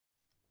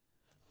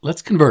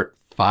Let's convert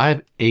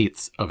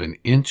 5/8 of an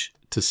inch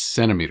to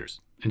centimeters.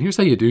 And here's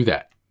how you do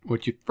that.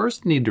 What you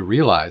first need to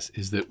realize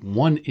is that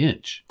 1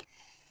 inch,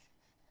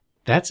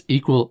 that's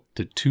equal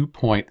to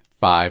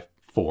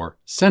 2.54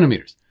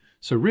 centimeters.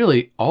 So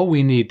really, all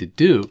we need to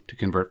do to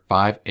convert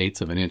 5/8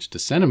 of an inch to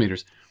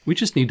centimeters, we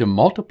just need to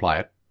multiply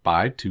it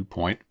by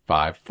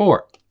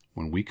 2.54.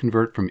 When we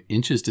convert from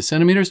inches to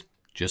centimeters,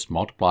 just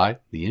multiply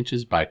the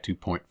inches by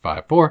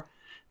 2.54.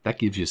 That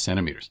gives you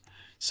centimeters.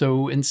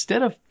 So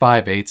instead of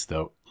 5/8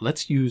 though,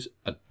 let's use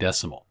a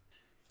decimal.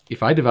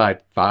 If I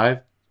divide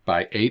 5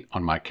 by 8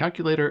 on my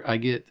calculator, I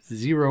get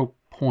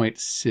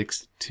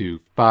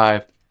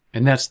 0.625,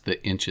 and that's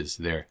the inches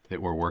there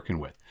that we're working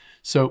with.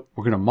 So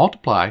we're going to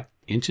multiply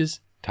inches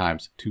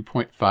times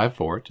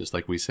 2.54, just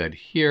like we said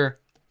here.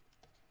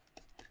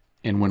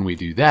 And when we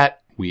do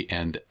that, we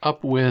end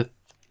up with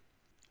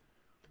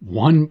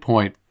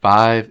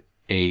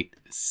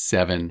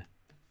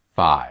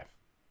 1.5875.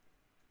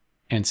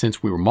 And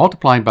since we were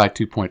multiplying by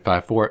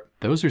 2.54,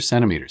 those are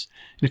centimeters.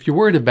 And if you're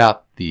worried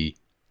about the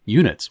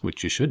units,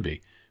 which you should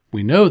be,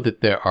 we know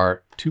that there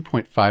are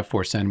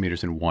 2.54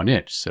 centimeters in 1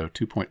 inch, so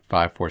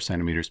 2.54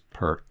 centimeters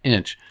per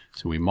inch.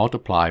 So we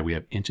multiply, we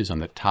have inches on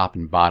the top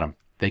and bottom.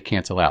 They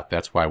cancel out.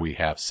 That's why we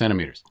have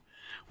centimeters.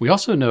 We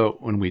also know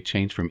when we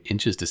change from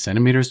inches to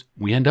centimeters,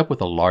 we end up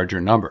with a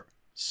larger number.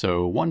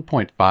 So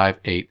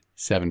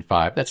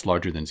 1.5875, that's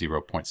larger than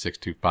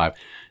 0.625.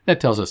 That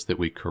tells us that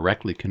we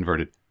correctly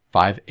converted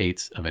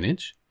 5/8 of an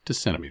inch to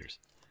centimeters.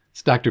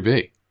 It's Dr.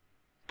 B.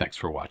 Thanks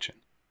for watching.